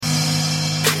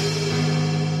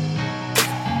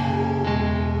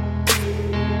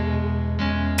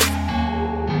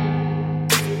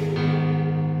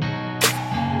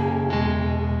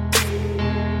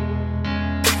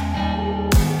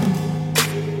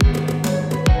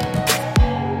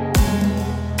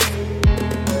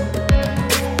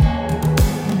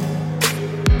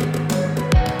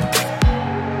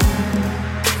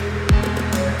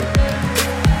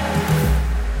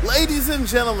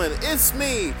gentlemen, it's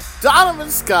me, Donovan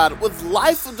Scott, with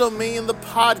Life of Dominion, the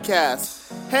podcast.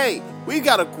 Hey, we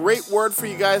got a great word for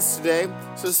you guys today,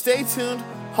 so stay tuned,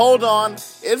 hold on,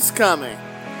 it's coming.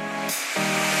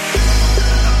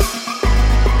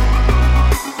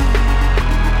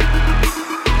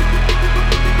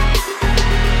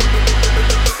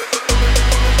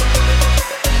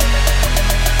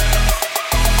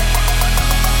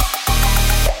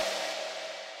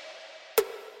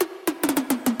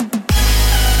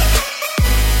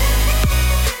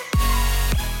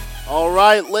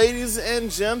 Alright, ladies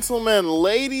and gentlemen,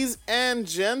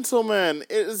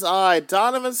 it is I,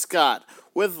 Donovan Scott,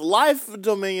 with Life of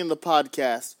Dominion, the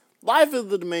podcast, Life of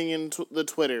the Dominion, the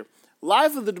Twitter,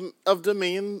 Life of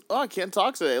Dominion, I can't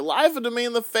talk today, Life of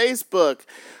Dominion, the Facebook,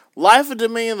 Life of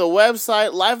Dominion, the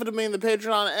website, Life of Dominion, the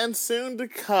Patreon, and soon to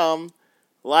come,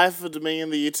 Life of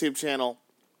Dominion, the YouTube channel.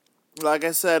 Like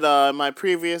I said in my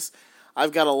previous,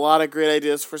 I've got a lot of great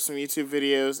ideas for some YouTube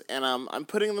videos, and I'm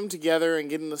putting them together and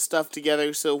getting the stuff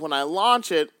together, so when I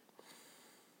launch it,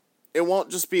 it won't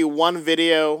just be one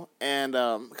video, and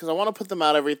because I want to put them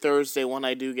out every Thursday when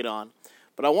I do get on,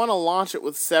 but I want to launch it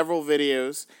with several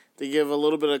videos to give a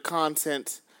little bit of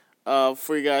content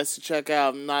for you guys to check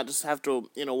out, and not just have to,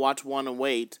 watch one and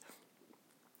wait,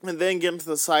 and then get into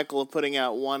the cycle of putting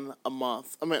out one a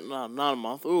month. Not a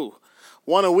month,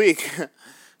 one a week.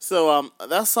 So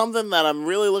that's something that I'm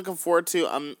really looking forward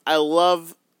to. I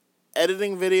love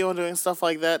editing video and doing stuff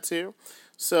like that too.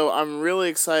 So I'm really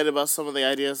excited about some of the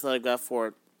ideas that I've got for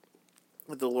it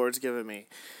that the Lord's given me.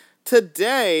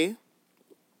 Today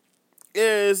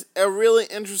is a really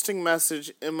interesting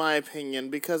message, in my opinion,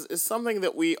 because it's something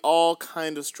that we all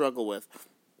kind of struggle with.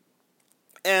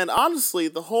 And honestly,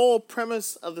 the whole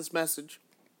premise of this message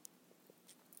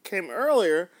came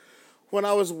earlier when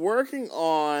I was working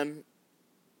on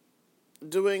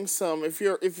doing some, if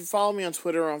you follow me on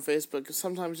Twitter or on Facebook,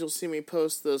 sometimes you'll see me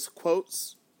post those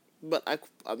quotes, but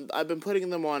I've been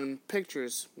putting them on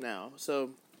pictures now,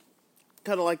 so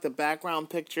kind of like the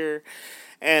background picture,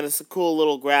 and it's a cool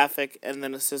little graphic, and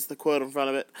then it says the quote in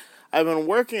front of it. I've been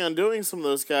working on doing some of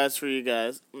those for you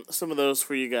guys,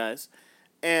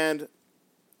 and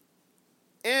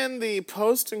in the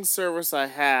posting service I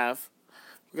have,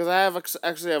 because I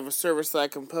actually have a service that I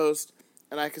can post,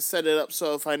 and I can set it up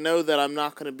so if I know that I'm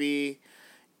not going to be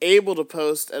able to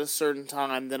post at a certain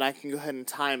time, then I can go ahead and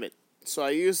time it. So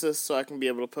I use this so I can be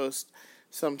able to post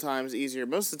sometimes easier.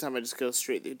 Most of the time I just go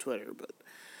straight through Twitter. But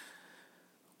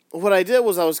what I did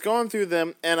was I was going through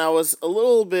them, and I was a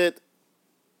little bit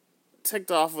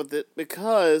ticked off with it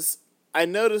because I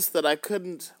noticed that I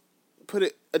couldn't put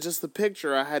it just the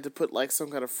picture. I had to put like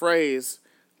some kind of phrase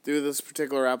through this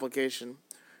particular application.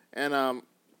 And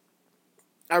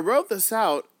I wrote this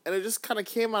out, and it just kind of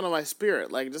came out of my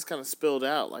spirit. Like, it just kind of spilled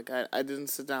out. Like, I didn't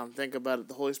sit down and think about it.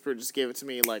 The Holy Spirit just gave it to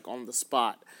me, like, on the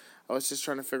spot. I was just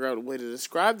trying to figure out a way to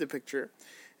describe the picture.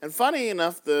 And funny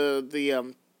enough,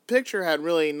 the picture had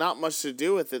really not much to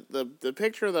do with it. The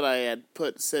picture that I had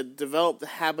put said, develop the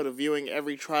habit of viewing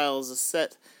every trial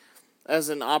as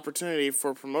an opportunity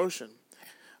for promotion.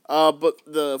 But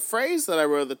the phrase that I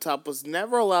wrote at the top was,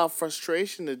 never allow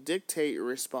frustration to dictate your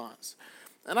response.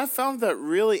 And I found that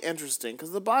really interesting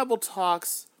because the Bible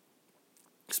talks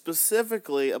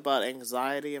specifically about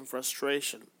anxiety and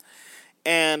frustration.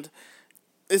 And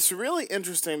it's really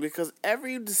interesting because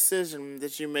every decision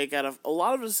that you make a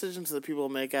lot of decisions that people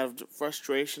make out of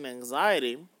frustration and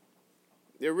anxiety,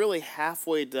 they're really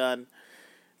halfway done.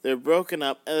 They're broken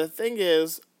up. And the thing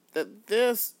is that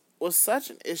this was such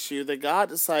an issue that God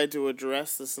decided to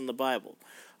address this in the Bible.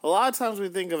 A lot of times we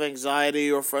think of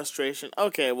anxiety or frustration,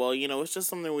 okay, well, it's just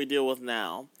something we deal with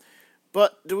now.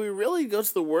 But do we really go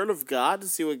to the Word of God to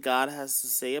see what God has to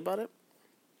say about it?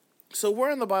 So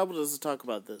where in the Bible does it talk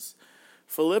about this?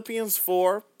 Philippians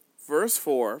 4, verse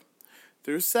 4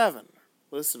 through 7.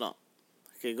 Listen up.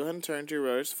 Okay, go ahead and turn to your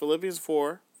words. Philippians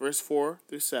 4, verse 4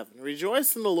 through 7.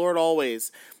 Rejoice in the Lord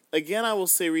always. Again, I will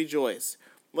say rejoice.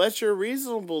 Let your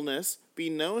reasonableness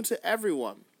be known to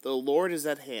everyone. The Lord is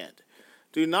at hand.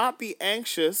 Do not be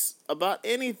anxious about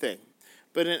anything,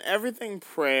 but in everything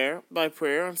by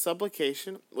prayer and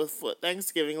supplication, with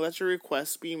thanksgiving, let your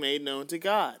requests be made known to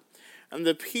God. And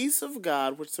the peace of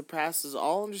God, which surpasses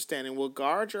all understanding, will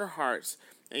guard your hearts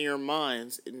and your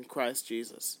minds in Christ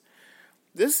Jesus.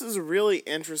 This is really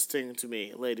interesting to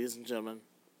me, ladies and gentlemen,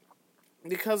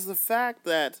 because the fact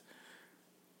that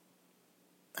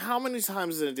how many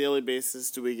times on a daily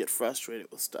basis do we get frustrated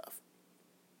with stuff?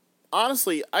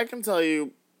 Honestly, I can tell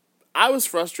you, I was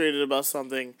frustrated about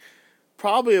something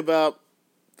probably about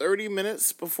 30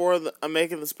 minutes before I'm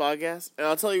making this podcast, and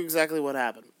I'll tell you exactly what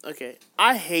happened. Okay,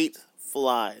 I hate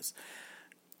flies.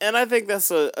 And I think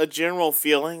that's a general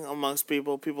feeling amongst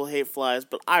people. People hate flies,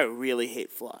 but I really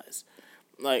hate flies.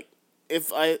 Like,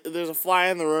 if there's a fly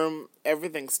in the room,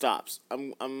 everything stops.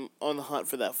 I'm on the hunt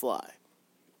for that fly.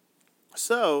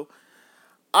 So,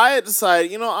 I had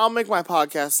decided, I'll make my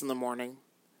podcast in the morning.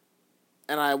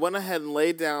 And I went ahead and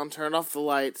laid down, turned off the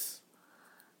lights.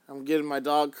 I'm getting my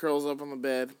dog curls up on the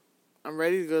bed. I'm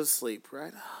ready to go to sleep,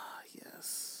 right? Ah,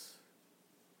 yes.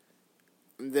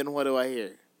 And then what do I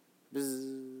hear?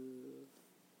 Bzz,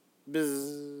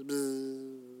 bzz,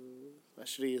 bzz. I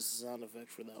should have used the sound effect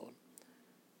for that one.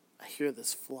 I hear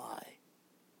this fly.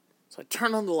 So I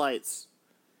turn on the lights,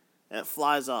 and it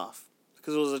flies off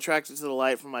because it was attracted to the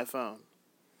light from my phone.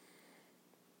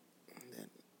 And then,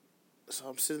 so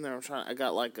I'm sitting there. I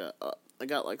got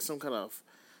like some kind of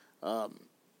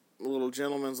little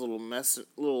gentleman's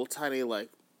little tiny like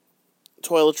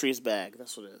toiletries bag.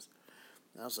 That's what it is.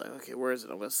 And I was like, okay, where is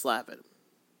it? I'm gonna slap it.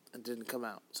 It didn't come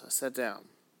out, so I sat down.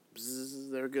 Bzzz,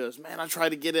 there it goes. Man, I tried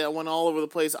to get it. I went all over the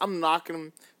place. I'm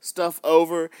knocking stuff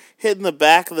over, hitting the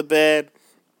back of the bed,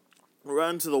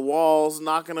 running to the walls,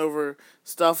 knocking over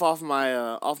stuff off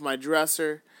my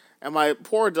dresser, and my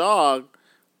poor dog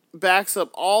backs up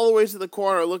all the way to the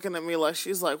corner, looking at me like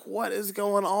she's like, "What is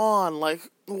going on? Like,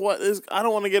 I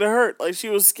don't want to get hurt." Like, she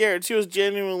was scared. She was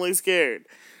genuinely scared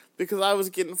because I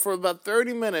was for about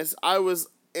 30 minutes. I was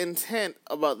intent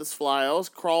about this fly. I was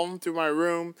crawling through my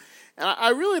room. And I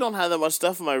really don't have that much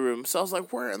stuff in my room. So I was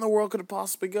like, where in the world could it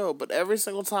possibly go? But every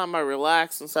single time I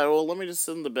relaxed and said, well, let me just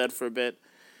sit in the bed for a bit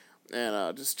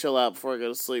and just chill out before I go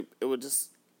to sleep, it would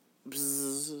just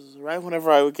bzzz, right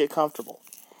whenever I would get comfortable.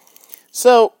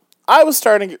 So I was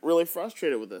starting to get really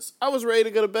frustrated with this. I was ready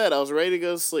to go to bed. I was ready to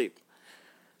go to sleep.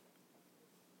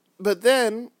 But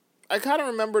then I kind of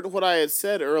remembered what I had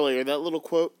said earlier, that little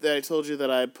quote that I told you that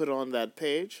I had put on that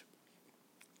page.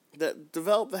 That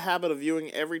develop the habit of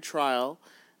viewing every trial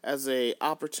as an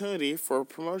opportunity for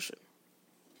promotion.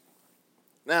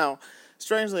 Now,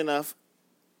 strangely enough,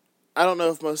 I don't know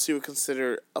if most of you would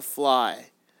consider a fly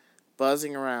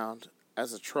buzzing around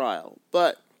as a trial,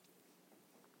 but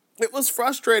it was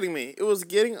frustrating me. It was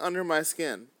getting under my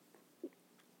skin.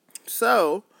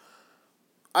 So,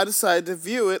 I decided to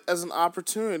view it as an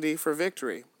opportunity for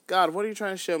victory. God, what are you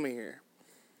trying to show me here?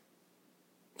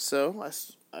 So, I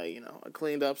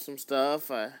cleaned up some stuff.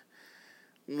 And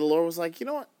the Lord was like, you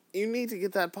know what? You need to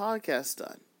get that podcast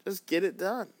done. Just get it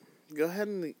done. Go ahead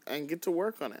and get to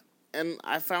work on it. And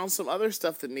I found some other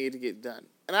stuff that needed to get done.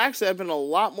 And actually, I've been a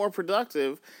lot more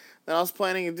productive than I was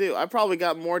planning to do. I probably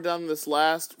got more done this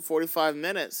last 45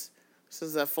 minutes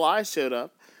since that fly showed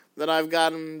up than I've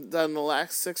gotten done the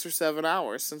last 6 or 7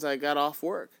 hours since I got off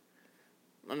work.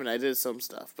 I mean, I did some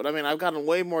stuff. But, I've gotten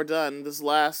way more done this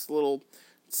last little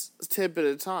tidbit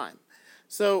at a time.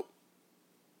 So,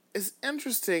 it's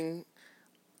interesting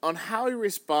on how you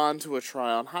respond to a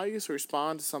trial, on how you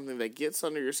respond to something that gets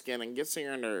under your skin and gets in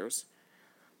your nerves,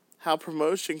 how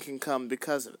promotion can come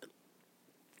because of it.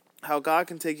 How God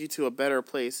can take you to a better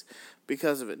place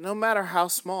because of it, no matter how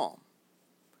small.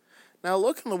 Now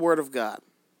look in the Word of God.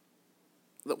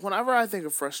 Whenever I think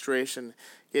of frustration,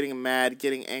 getting mad,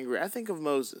 getting angry, I think of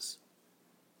Moses.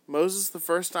 Moses, the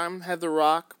first time, had the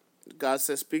rock. God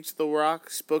says, speak to the rock.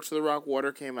 Spoke to the rock,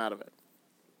 water came out of it.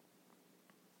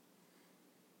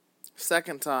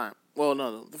 Second time,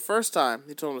 the first time,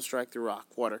 he told him to strike the rock,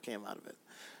 water came out of it.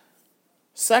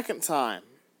 Second time,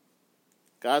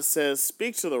 God says,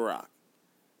 speak to the rock.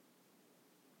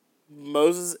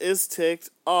 Moses is ticked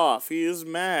off. He is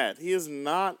mad. He is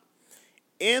not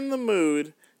in the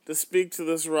mood to speak to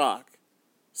this rock.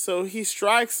 So he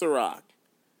strikes the rock.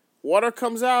 Water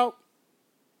comes out.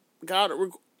 God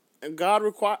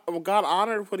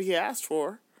honored what he asked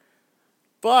for.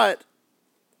 But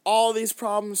all these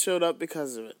problems showed up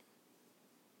because of it.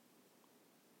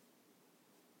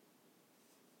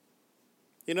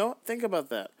 Think about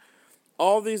that.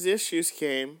 All these issues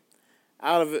came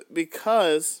out of it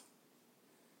because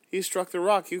he struck the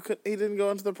rock. He didn't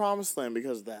go into the promised land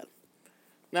because of that.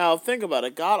 Now, think about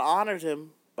it. God honored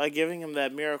him by giving him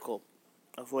that miracle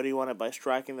of what he wanted by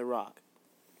striking the rock.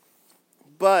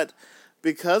 But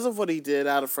because of what he did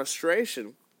out of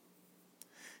frustration,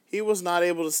 he was not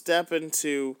able to step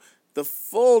into the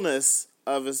fullness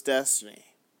of his destiny.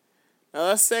 Now,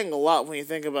 that's saying a lot when you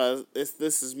think about it.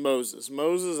 This is Moses.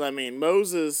 Moses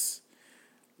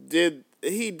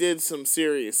did some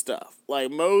serious stuff. Like,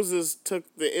 Moses took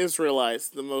the Israelites,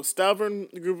 the most stubborn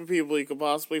group of people you could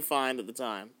possibly find at the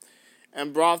time,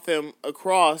 and brought them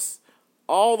across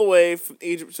all the way from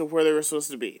Egypt to where they were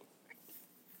supposed to be.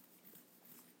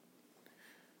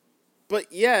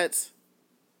 But yet,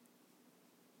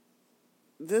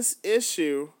 this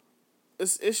issue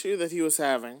that he was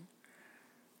having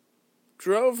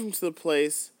drove him to the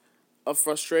place of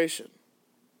frustration.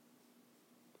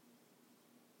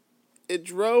 It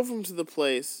drove him to the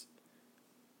place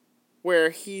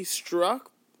where he struck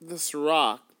this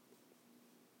rock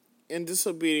in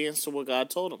disobedience to what God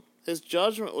told him. His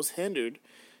judgment was hindered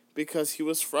because he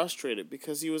was frustrated,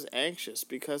 because he was anxious,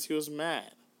 because he was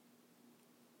mad.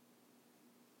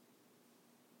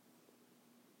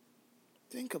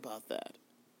 Think about that.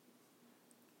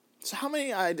 So how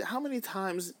many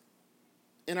times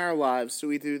in our lives do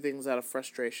we do things out of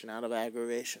frustration, out of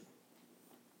aggravation?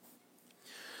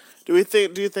 Do we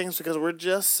do things because we're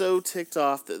just so ticked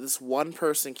off that this one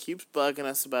person keeps bugging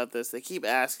us about this? They keep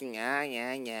asking, nag,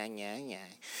 nag,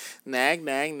 nag,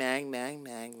 nag, nag,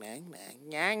 nag, nag,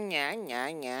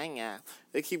 nag, nag.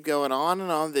 They keep going on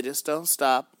and on. They just don't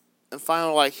stop. And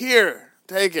finally, like, here,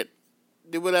 take it,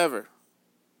 do whatever.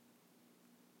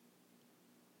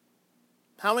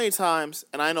 How many times,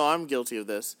 and I know I'm guilty of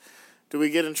this, do we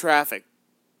get in traffic?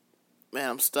 Man,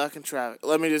 I'm stuck in traffic.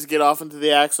 Let me just get off into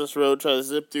the access road, try to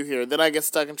zip through here. Then I get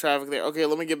stuck in traffic there. Okay,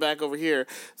 let me get back over here.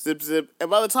 Zip, zip. And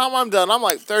by the time I'm done, I'm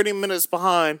like 30 minutes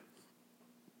behind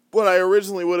what I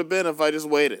originally would have been if I just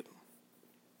waited.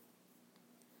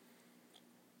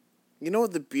 You know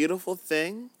what the beautiful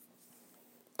thing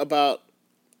about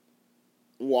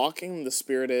walking in the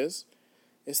Spirit is?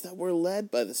 Is that we're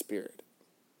led by the Spirit.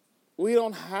 We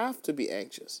don't have to be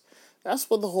anxious. That's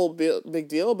what the whole big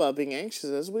deal about being anxious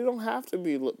is. We don't have to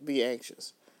be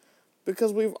anxious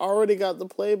because we've already got the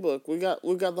playbook. We've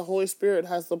got the Holy Spirit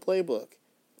has the playbook,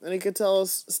 and He can tell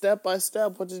us step by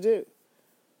step what to do.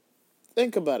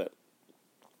 Think about it.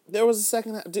 There was a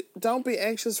second. Don't be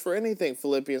anxious for anything.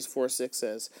 Philippians 4:6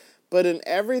 says, but in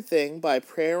everything by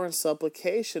prayer and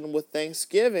supplication with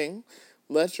thanksgiving,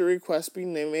 let your requests be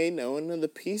made known, and the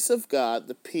peace of God,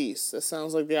 the peace. That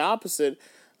sounds like the opposite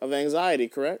of anxiety,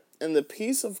 correct? And the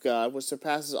peace of God, which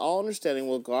surpasses all understanding,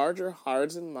 will guard your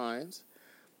hearts and minds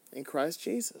in Christ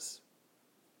Jesus.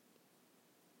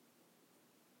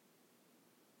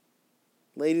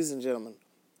 Ladies and gentlemen,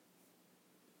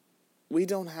 we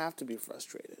don't have to be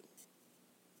frustrated.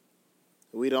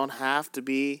 We don't have to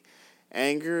be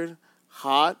angered,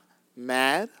 hot,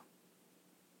 mad.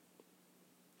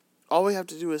 All we have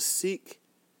to do is seek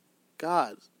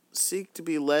God. Seek to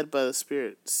be led by the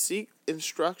Spirit. Seek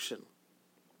instruction.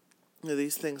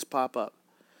 These things pop up.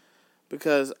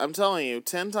 Because I'm telling you,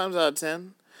 10 times out of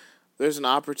 10, there's an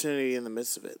opportunity in the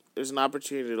midst of it. There's an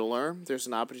opportunity to learn. There's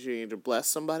an opportunity to bless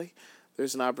somebody.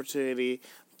 There's an opportunity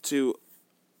to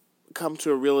come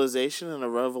to a realization and a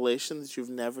revelation that you've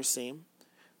never seen.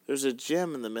 There's a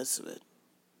gem in the midst of it.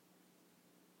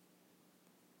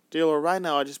 Dear Lord, right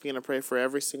now I just begin to pray for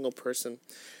every single person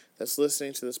that's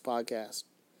listening to this podcast.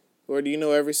 Lord, you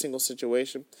know every single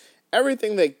situation.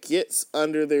 Everything that gets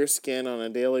under their skin on a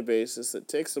daily basis, that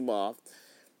takes them off,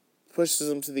 pushes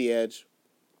them to the edge.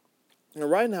 And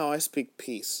right now I speak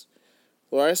peace.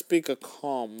 Lord, I speak a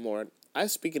calm, Lord. I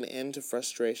speak an end to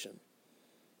frustration.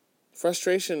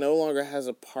 Frustration no longer has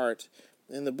a part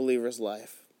in the believer's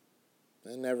life.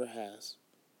 It never has.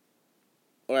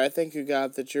 Lord, I thank you,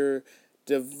 God, that your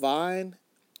divine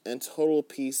and total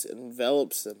peace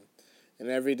envelops them in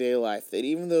everyday life, that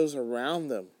even those around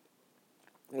them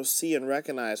will see and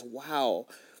recognize, wow,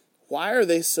 why are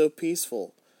they so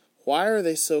peaceful? Why are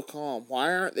they so calm?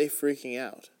 Why aren't they freaking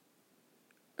out?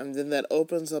 And then that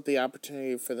opens up the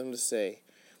opportunity for them to say,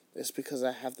 it's because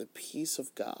I have the peace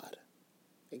of God.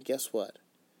 And guess what?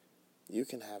 You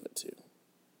can have it too.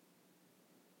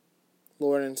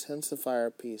 Lord, intensify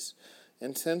our peace.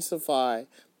 Intensify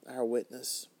our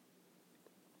witness.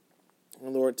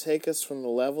 And Lord, take us from the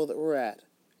level that we're at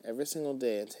every single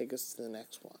day and take us to the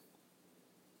next one.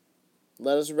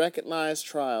 Let us recognize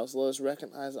trials. Let us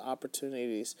recognize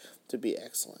opportunities to be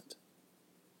excellent.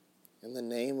 In the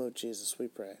name of Jesus we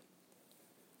pray.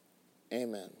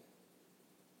 Amen.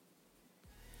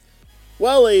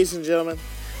 Well, ladies and gentlemen,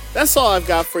 that's all I've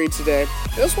got for you today.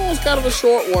 This one was kind of a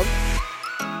short one.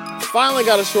 Finally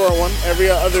got a short one. Every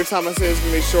other time I say it's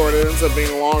going to be short, it ends up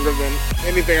being longer than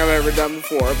anything I've ever done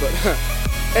before. But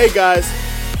hey guys,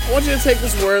 I want you to take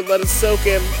this word, let it soak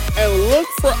in, and look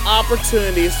for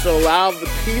opportunities to allow the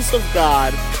peace of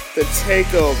God to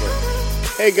take over.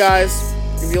 Hey guys,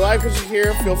 if you like what you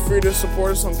hear, feel free to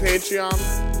support us on Patreon.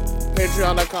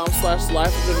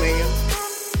 Patreon.com/lifeofdominion.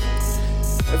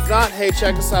 If not, hey,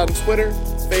 check us out on Twitter,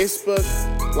 Facebook,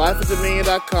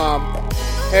 lifeofdominion.com.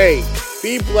 Hey,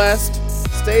 be blessed,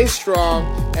 stay strong,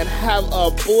 and have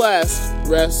a blessed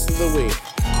rest of the week.